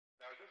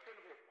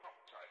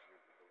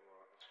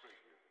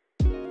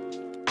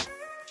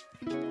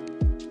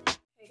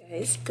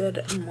Guys,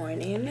 good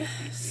morning.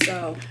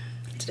 So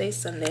today's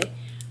Sunday.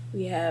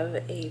 We have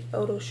a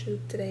photo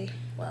shoot today.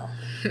 Well,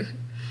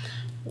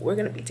 we're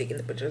gonna be taking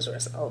the pictures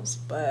ourselves,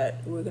 but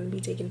we're gonna be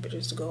taking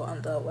pictures to go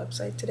on the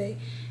website today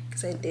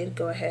because I did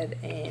go ahead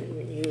and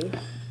renew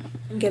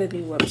and get a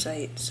new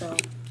website. So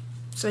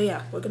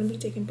yeah, we're gonna be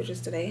taking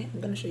pictures today.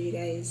 I'm gonna show you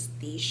guys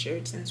the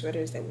shirts and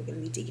sweaters that we're gonna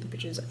be taking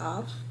pictures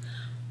of.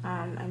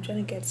 I'm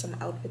trying to get some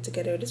outfit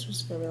together. This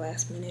was very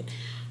last minute.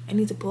 I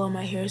need to blow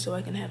my hair so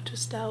I can have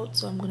twist out,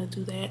 so I'm gonna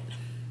do that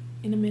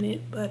in a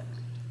minute, but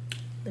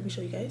let me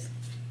show you guys.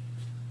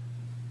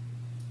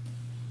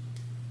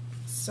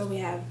 So we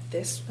have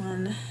this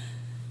one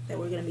that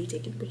we're gonna be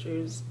taking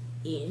pictures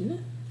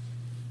in.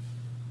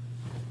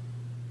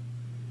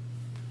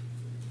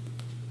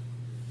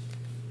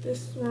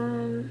 This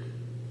one.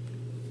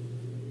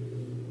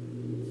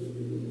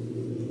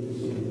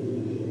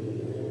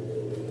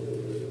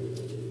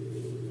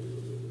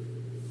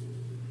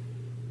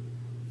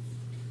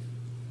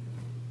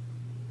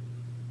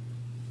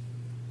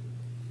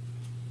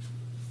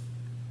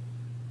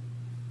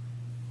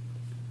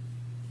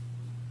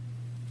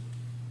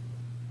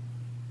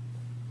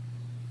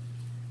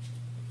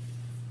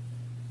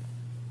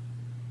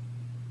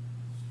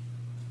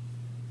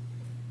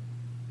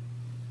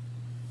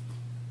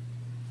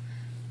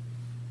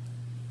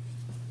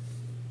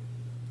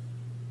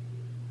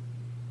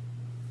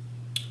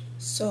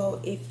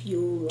 So if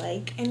you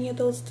like any of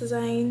those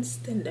designs,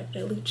 then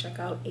definitely check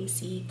out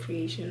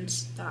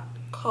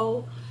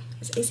acecreations.co.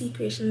 It's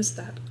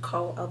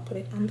acecreations.co. I'll put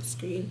it on the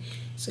screen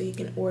so you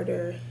can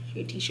order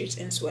your t-shirts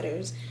and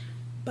sweaters.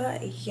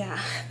 But yeah,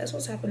 that's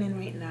what's happening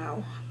right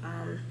now.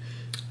 I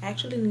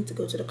actually need to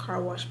go to the car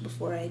wash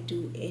before I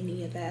do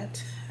any of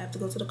that. I have to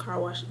go to the car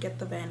wash, get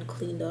the van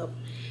cleaned up,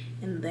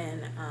 and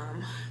then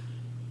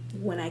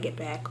when I get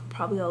back,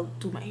 probably I'll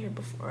do my hair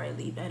before I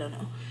leave. I don't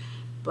know.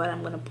 But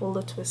I'm gonna pull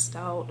the twist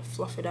out,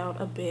 fluff it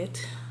out a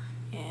bit,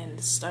 and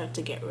start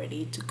to get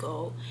ready to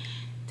go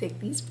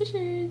take these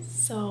pictures.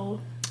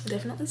 So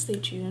definitely stay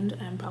tuned.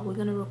 I'm probably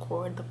gonna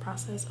record the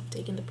process of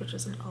taking the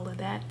pictures and all of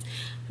that.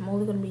 I'm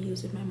only gonna be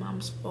using my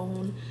mom's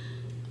phone.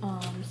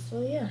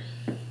 So yeah,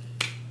 I'll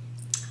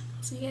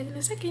see you guys in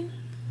a second.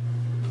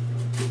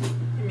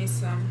 Give me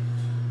some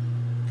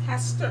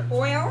castor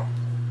oil.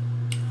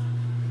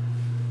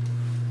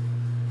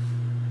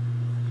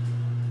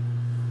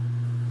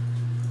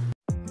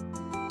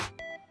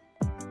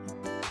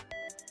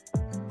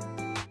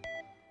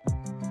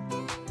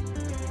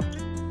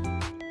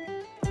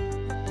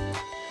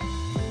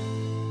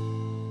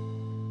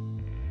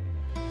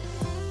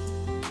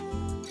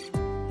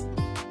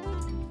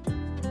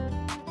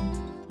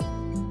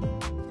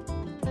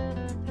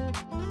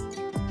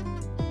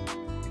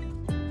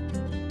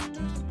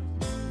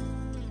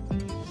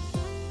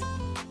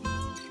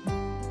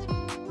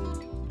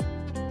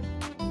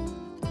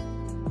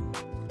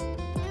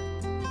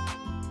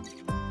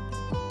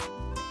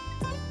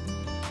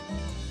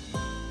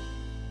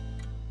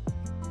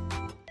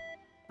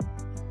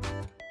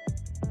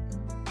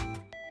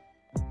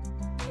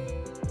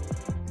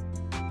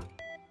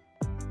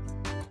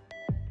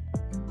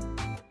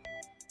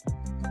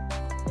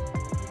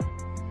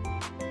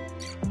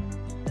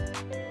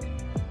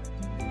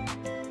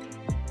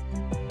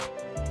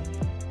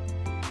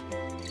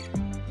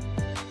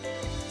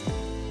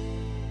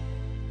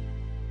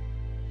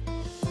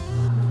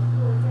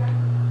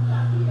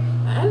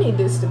 I need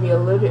this to be a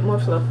little bit more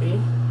fluffy.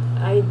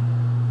 I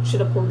should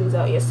have pulled these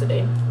out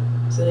yesterday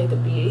so they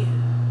could be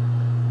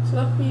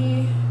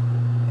fluffy,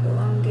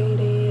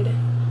 elongated,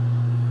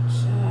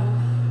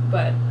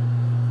 but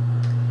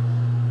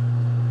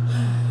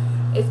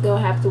it's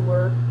gonna have to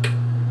work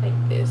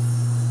like this.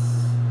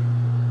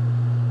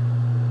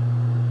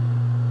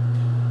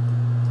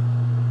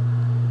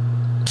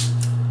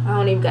 I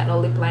don't even got no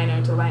lip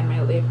liner to line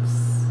my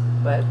lips,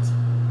 but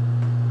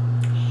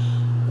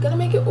I'm gonna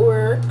make it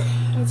work.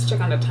 Let's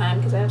check on the time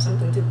because I have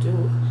something to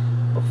do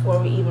before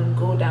we even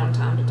go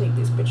downtown to take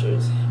these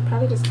pictures. I'm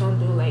probably just gonna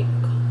do like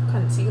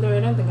concealer. I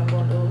don't think I'm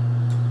gonna do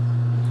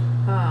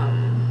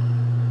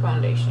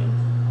foundation.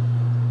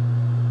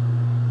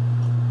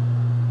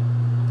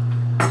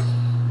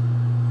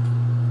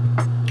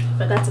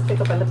 Forgot to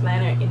pick up a lip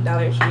liner in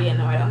Dollar Tree and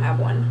now I don't have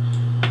one.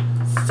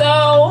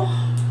 So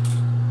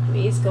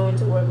please go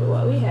into work with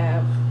what we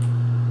have.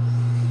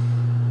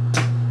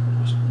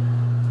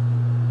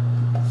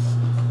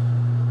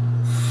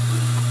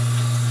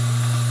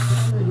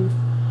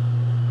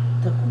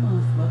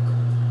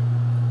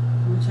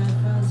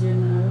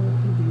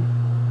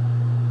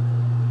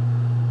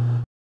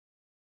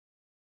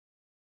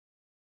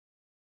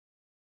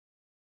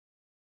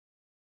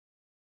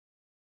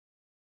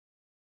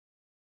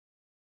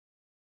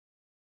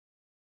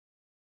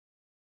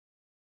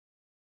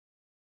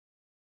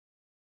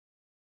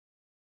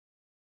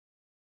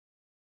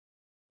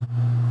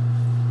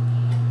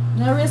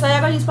 Nari saya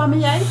kan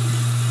pamilya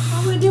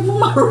kamu dia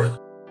mau.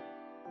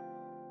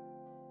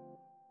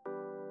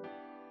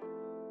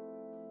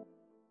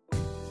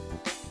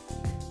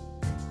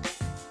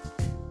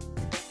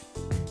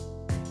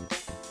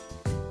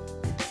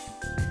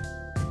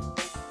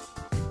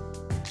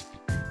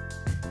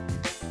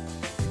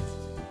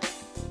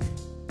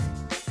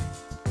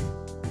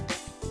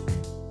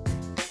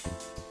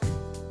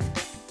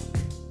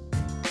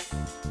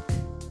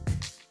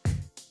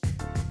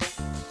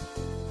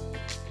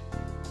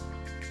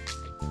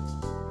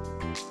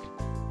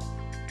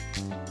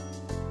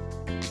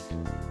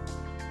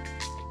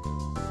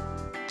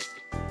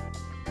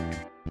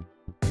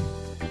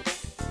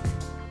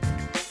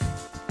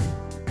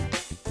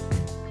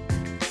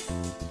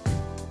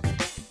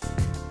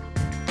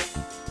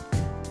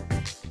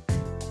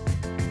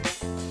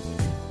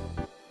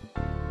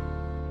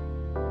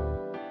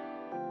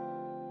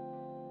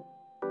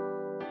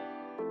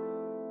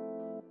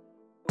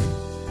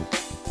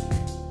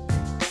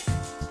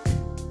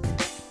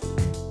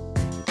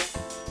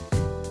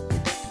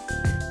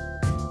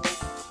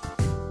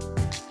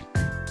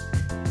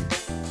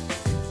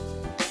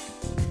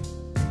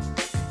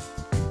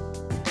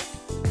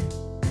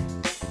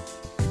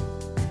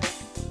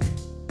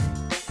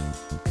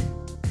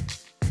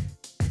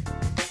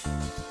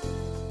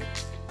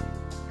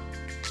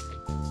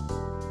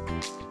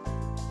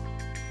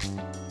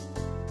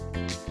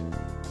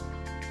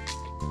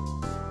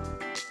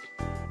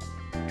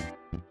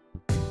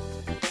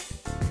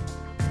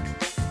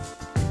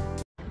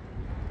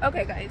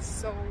 Okay guys,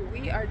 so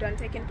we are done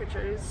taking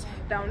pictures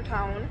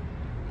downtown.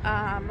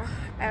 I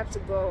have to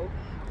go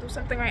do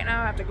something right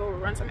now. I have to go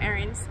run some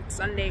errands. It's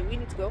Sunday. We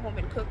need to go home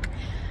and cook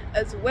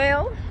as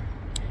well.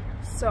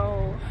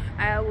 So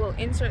I will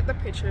insert the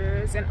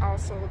pictures and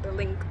also the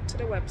link to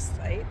the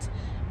website.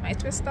 My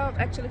twist out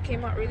actually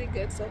came out really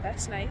good, so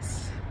that's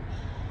nice.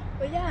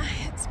 But yeah,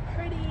 it's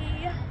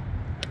pretty.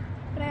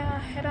 But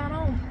head on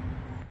home.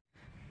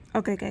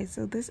 Okay guys,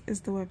 so this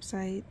is the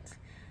website.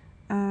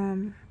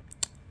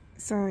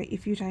 So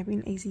if you type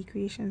in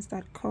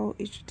acreations.co,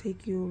 it should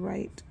take you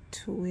right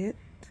to it.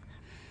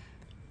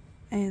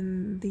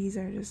 And these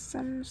are just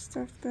some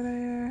stuff that I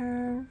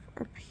have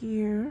up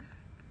here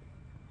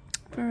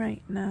for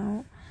right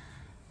now.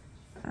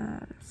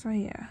 So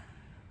yeah,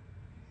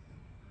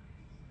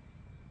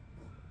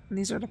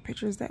 these are the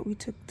pictures that we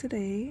took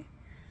today.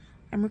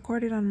 I'm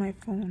recorded on my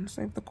phone,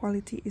 so if the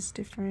quality is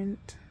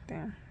different,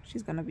 damn,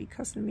 she's gonna be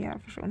cussing me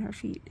out for showing her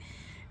feet.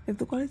 If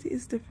the quality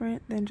is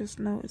different, then just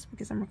know it's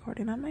because I'm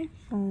recording on my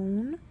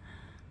phone.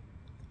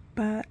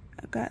 But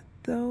I got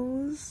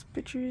those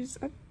pictures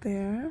up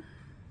there.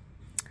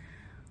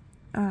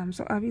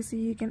 So obviously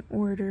you can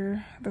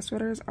order. The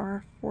sweaters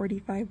are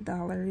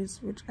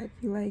 $45, which I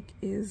feel like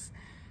is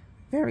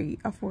very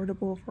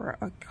affordable for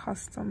a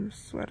custom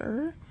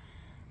sweater.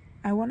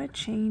 I want to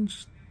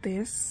change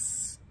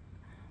this,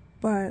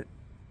 but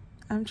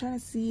I'm trying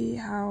to see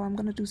how I'm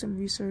gonna do some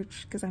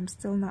research because I'm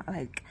still not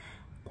like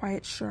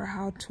quite sure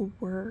how to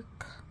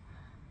work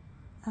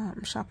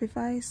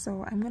Shopify.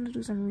 So I'm gonna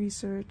do some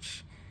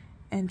research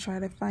and try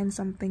to find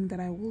something that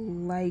I will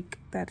like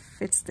that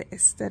fits the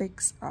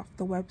aesthetics of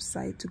the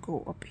website to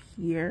go up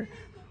here.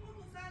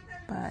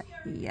 But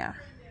yeah,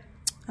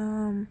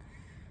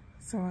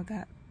 so I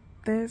got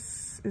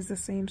this is the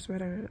same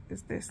sweater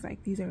as this,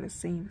 like these are the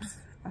same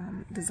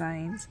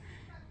designs.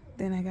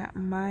 Then I got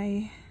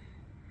my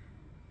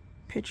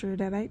picture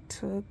that I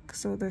took.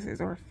 So this is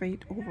our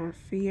Fate Over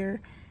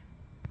Fear.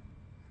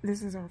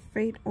 This is our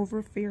Fate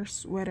Over Fear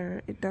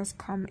sweater. It does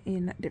come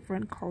in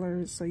different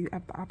colors, so you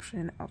have the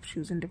option of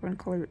choosing different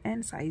color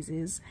and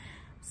sizes.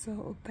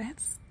 So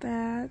that's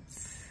that.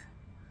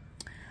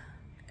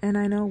 And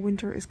I know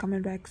winter is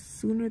coming back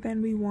sooner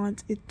than we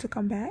want it to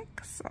come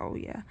back. So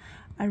yeah,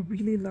 I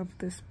really love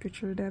this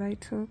picture that I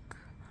took.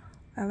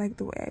 I like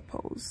the way I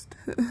posed.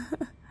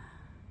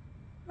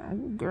 Oh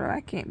girl,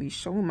 I can't be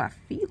showing my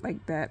feet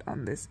like that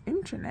on this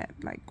internet.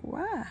 Like,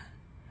 why?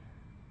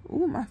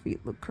 Ooh, my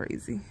feet look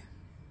crazy.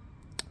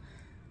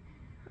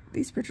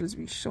 These pictures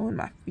be showing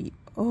my feet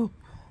up.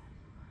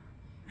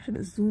 I should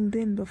have zoomed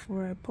in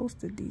before I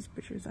posted these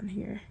pictures on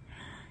here.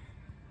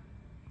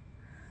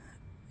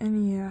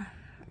 And yeah,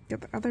 got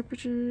the other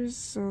pictures.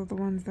 So the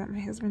ones that my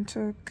husband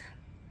took,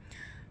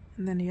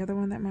 and then the other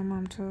one that my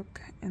mom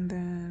took, and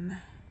then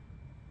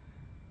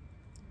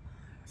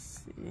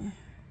let's see.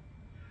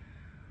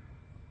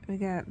 We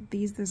got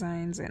these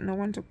designs, and no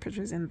one took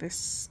pictures in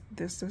this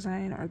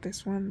design or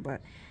this one, but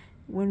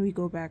when we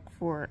go back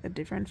for a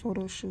different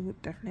photo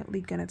shoot, definitely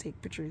gonna take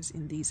pictures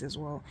in these as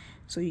well,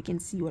 so you can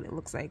see what it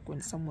looks like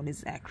when someone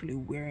is actually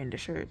wearing the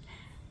shirt.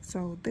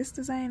 So this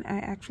design I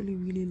actually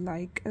really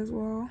like as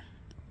well.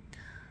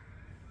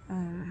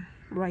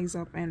 Rise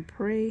Up and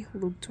Pray,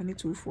 Luke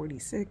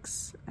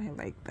 22:46. I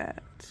like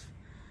that.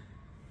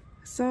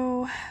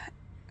 So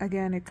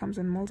again, it comes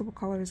in multiple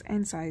colors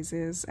and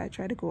sizes. I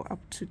try to go up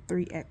to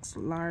 3X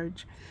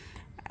large.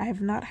 I've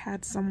not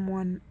had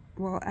someone,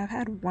 well, I've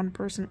had one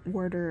person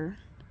order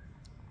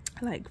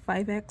like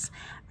 5X.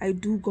 I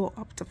do go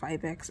up to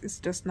 5X. It's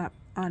just not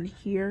on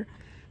here,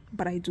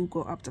 but I do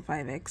go up to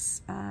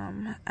 5X.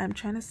 I'm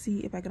trying to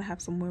see if I can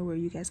have somewhere where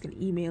you guys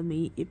can email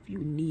me if you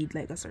need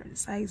like a certain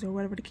size or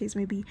whatever the case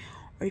may be,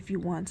 or if you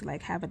want to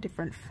like have a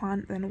different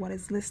font than what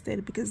is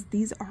listed, because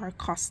these are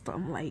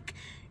custom. Like,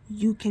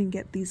 you can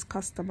get these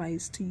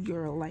customized to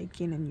your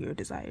liking and your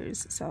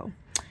desires. So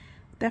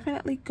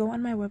definitely go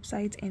on my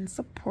website and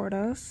support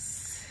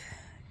us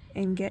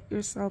and get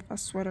yourself a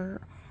sweater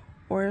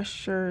or a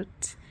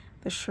shirt.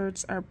 The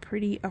shirts are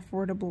pretty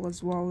affordable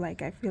as well.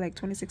 Like, I feel like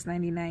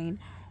 $26.99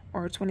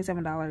 or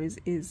 $27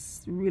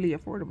 is really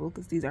affordable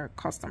because these are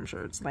custom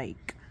shirts.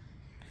 Like,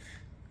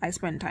 I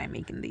spend time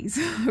making these.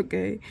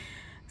 Okay,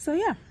 so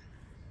yeah.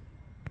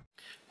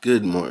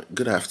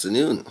 Good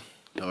afternoon.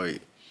 How are you?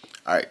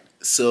 All right.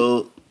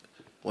 So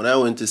when I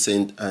went to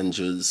St.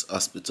 Andrew's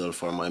Hospital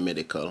for my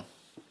medical,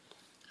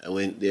 I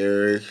went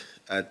there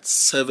at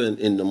 7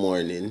 in the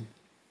morning.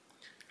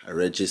 I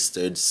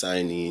registered,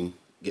 signed in,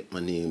 get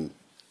my name,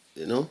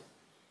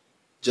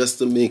 just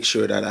to make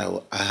sure that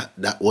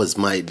that was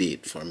my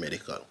date for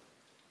medical.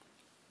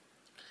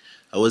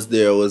 I was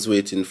there. I was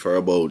waiting for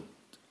about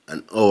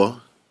an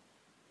hour.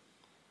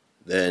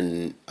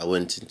 Then I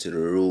went into the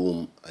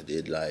room. I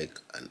did like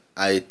an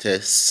eye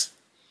test.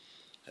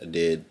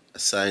 I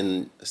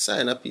signed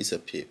a piece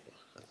of paper.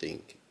 I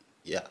think,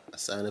 yeah, I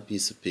signed a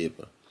piece of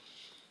paper.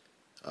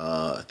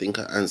 I think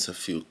I answered a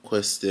few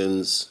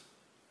questions.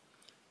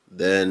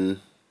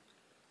 Then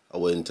I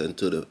went and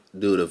do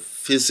the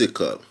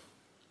physical.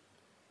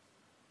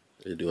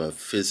 They do a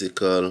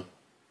physical.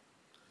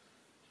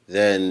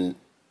 Then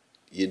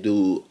you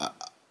do a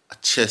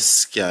chest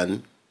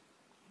scan,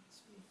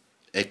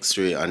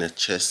 X-ray on your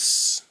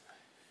chest.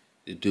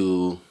 I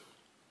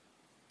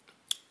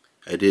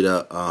did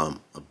a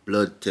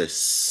blood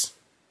test.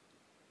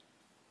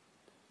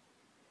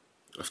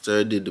 After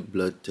I did the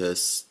blood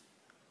test,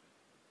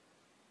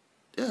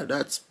 yeah,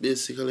 that's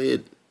basically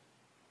it,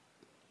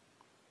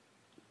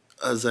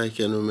 as I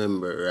can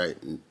remember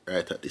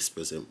right at this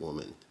present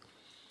moment.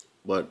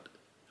 But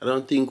I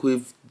don't think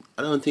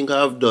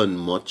I've done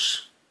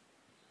much.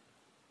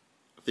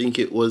 I think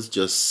it was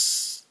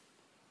just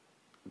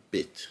a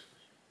bit.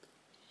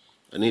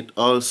 And it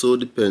also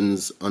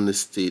depends on the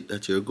state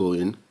that you're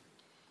going,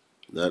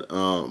 that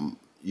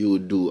you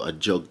would do a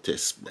drug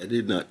test. I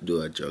did not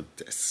do a drug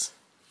test.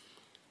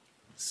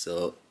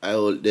 So I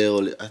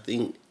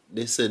think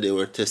they said they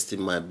were testing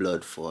my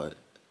blood for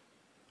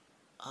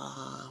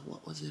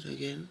what was it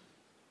again?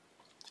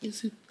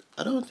 Is it?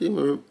 I don't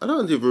even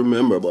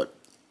remember, but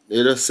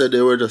they just said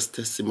they were just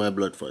testing my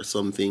blood for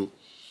something.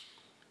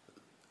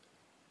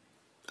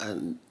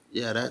 And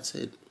yeah, that's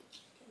it.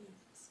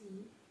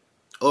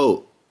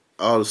 Oh,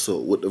 also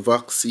with the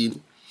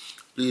vaccine,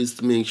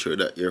 please make sure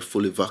that you're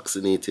fully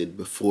vaccinated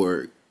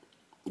before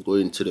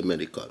going to the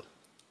medical.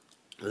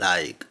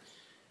 Like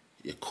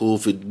your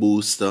COVID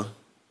booster,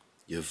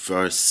 your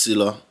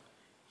varicella,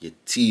 your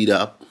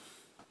Tdap,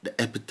 the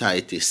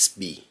hepatitis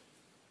B.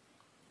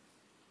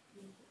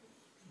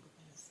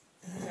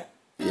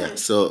 Yeah,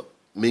 so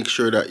make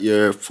sure that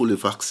you're fully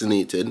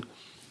vaccinated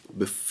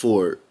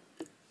before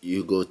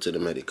you go to the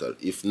medical.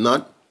 If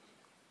not,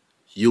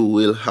 you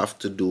will have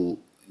to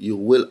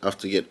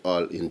get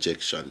all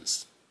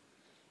injections.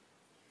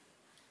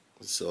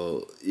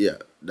 So yeah,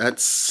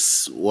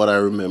 that's what I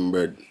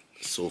remembered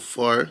so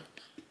far.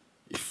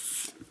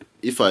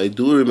 If I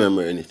do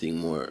remember anything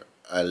more,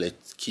 I'll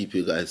keep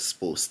you guys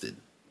posted.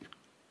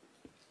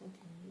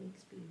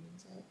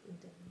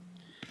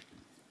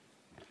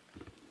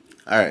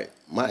 Alright,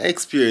 my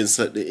experience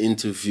at the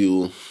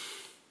interview,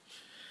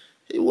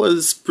 it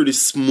was pretty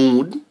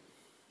smooth.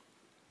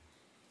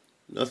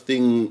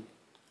 Nothing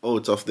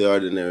out of the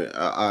ordinary.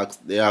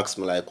 They asked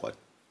me like what?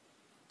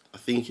 I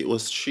think it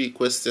was 3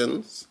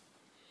 questions.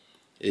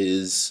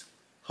 Is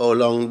how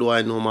long do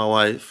I know my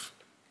wife?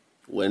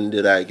 When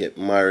did I get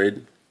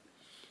married?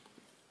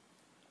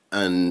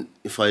 And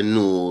if I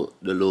know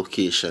the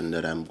location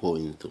that I'm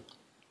going to.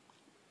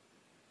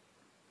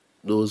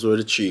 Those were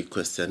the 3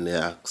 questions they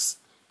asked.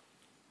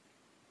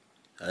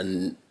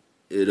 And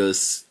it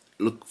just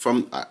look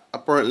from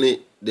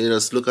apparently they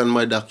just look on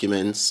my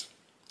documents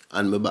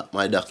and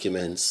my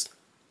documents,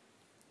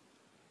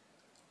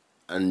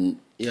 and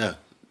yeah,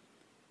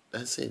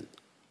 that's it.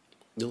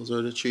 Those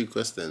were the 3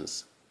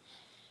 questions.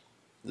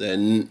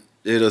 Then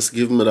they just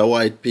give me the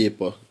white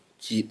paper,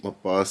 keep my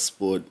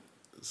passport.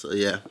 So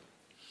yeah,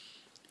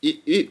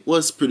 it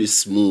was pretty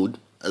smooth.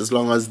 As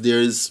long as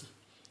there's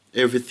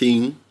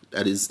everything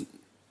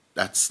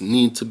that's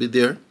need to be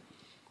there,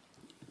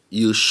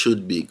 you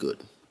should be good.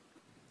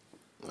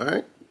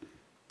 Alright,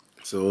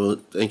 so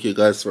thank you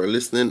guys for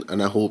listening,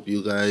 and I hope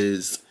you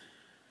guys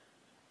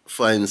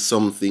find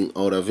something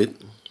out of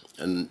it.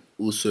 And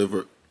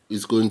whosoever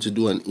is going to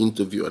do an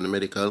interview on the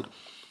medical,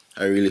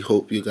 I really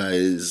hope you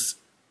guys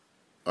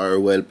are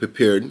well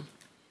prepared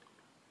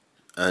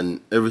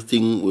and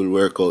everything will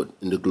work out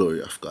in the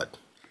glory of God.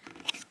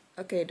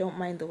 Okay, don't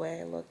mind the way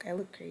I look. I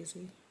look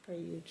crazy,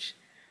 pretty huge.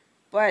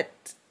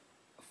 But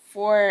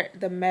for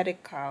the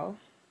medical,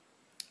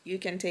 you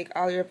can take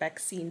all your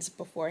vaccines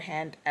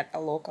beforehand at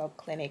a local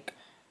clinic,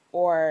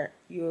 or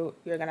you're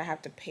gonna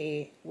have to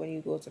pay when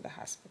you go to the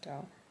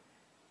hospital.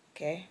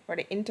 Okay, for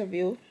the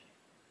interview,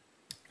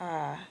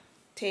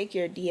 take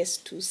your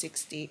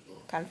DS-260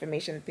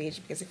 confirmation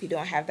page, because if you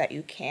don't have that,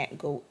 you can't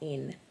go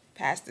in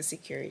past the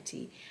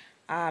security.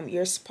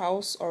 Your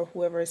spouse or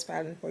whoever is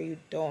filing for you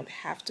don't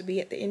have to be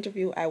at the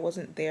interview. I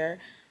wasn't there,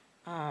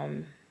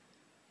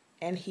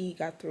 and he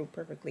got through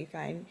perfectly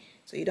fine.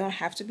 So you don't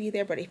have to be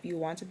there, but if you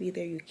want to be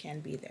there, you can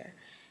be there.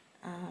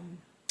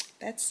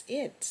 That's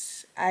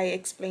it. I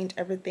explained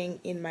everything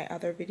in my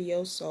other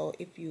video, so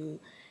if you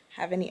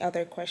have any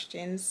other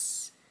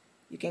questions,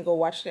 you can go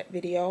watch that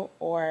video,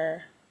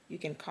 or you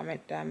can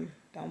comment them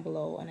down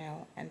below and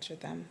I'll answer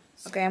them.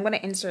 Okay, I'm going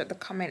to insert the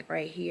comment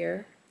right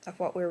here of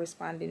what we're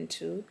responding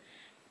to.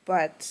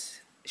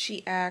 But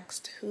she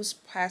asked, whose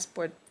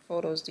passport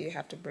photos do you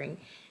have to bring?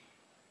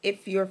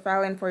 If you're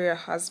filing for your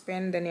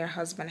husband, then your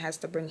husband has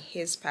to bring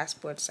his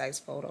passport size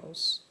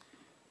photos.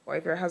 Or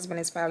if your husband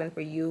is filing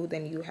for you,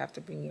 then you have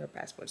to bring your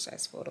passport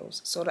size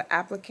photos. So the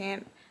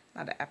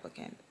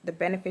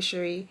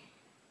beneficiary,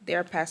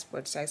 their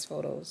passport size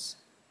photos.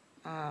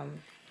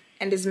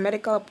 And his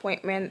medical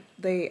appointment,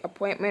 the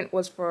appointment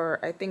was for,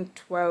 I think,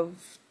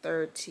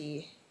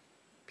 12:30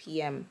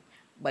 p.m.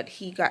 But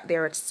he got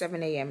there at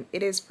 7 a.m.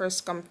 It is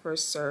first come,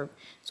 first serve.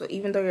 So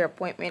even though your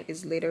appointment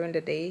is later in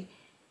the day,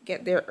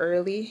 get there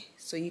early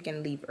so you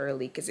can leave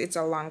early, because it's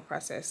a long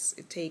process.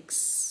 It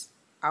takes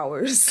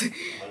hours.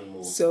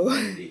 So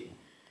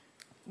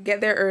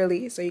get there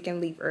early so you can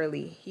leave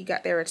early. He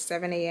got there at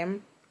 7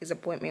 a.m. his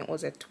appointment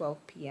was at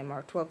 12 p.m.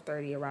 or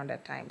 12:30 around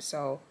that time.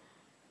 So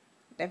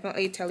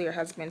definitely tell your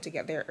husband to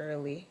get there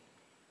early.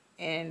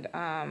 And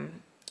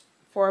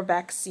for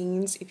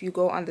vaccines, if you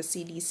go on the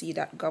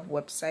cdc.gov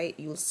website,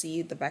 you'll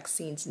see the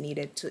vaccines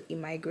needed to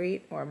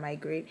immigrate or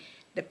migrate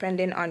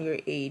depending on your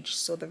age.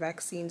 So the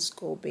vaccines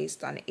go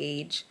based on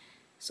age.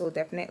 So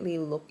definitely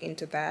look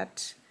into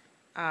that.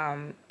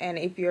 And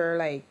if you're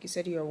like, you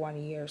said you're 1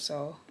 year,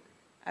 so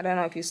I don't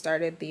know if you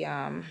started the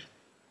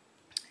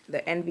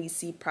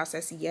NVC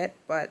process yet,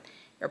 but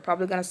you're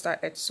probably going to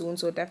start that soon.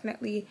 So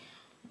definitely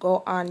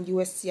go on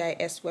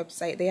USCIS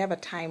website. They have a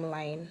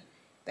timeline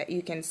that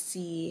you can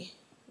see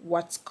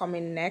what's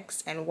coming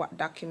next and what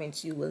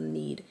documents you will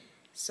need.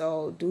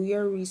 So do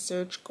your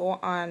research, go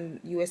on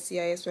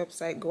USCIS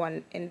website, go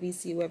on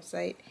NVC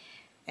website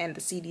and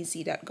the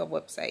cdc.gov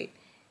website,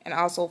 and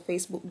also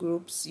Facebook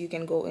groups. You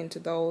can go into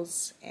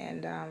those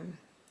and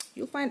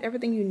you'll find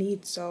everything you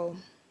need. So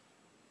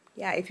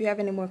yeah, if you have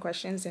any more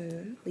questions,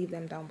 then leave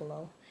them down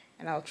below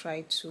and I'll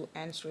try to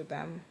answer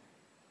them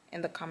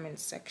in the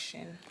comments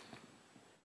section.